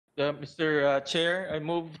Mr. Chair, I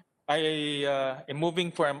am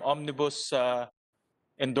moving for an omnibus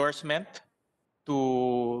endorsement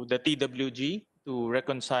to the TWG to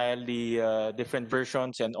reconcile the different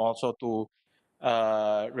versions and also to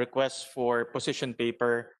request for position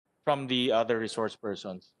paper from the other resource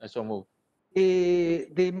persons. I so move.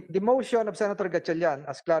 The motion of Senator Gatchalian,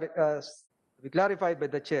 as clarified by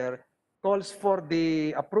the chair, calls for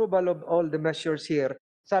the approval of all the measures here,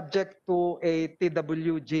 subject to a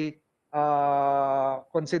TWG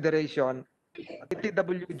consideration, a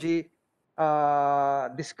TWG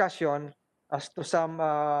discussion as to some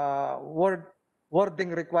wording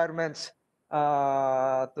requirements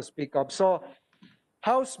to speak of. So,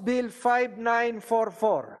 House Bill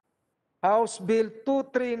 5944, House Bill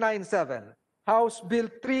 2397, House Bill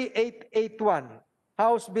 3881,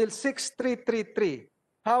 House Bill 6333,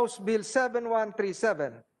 House Bill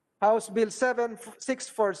 7137, House Bill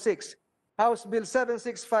 7646, House Bill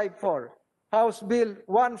 7654, House Bill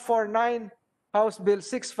 149, House Bill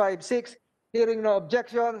 656, hearing no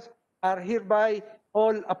objections, are hereby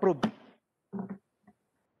all approved.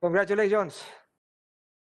 Congratulations.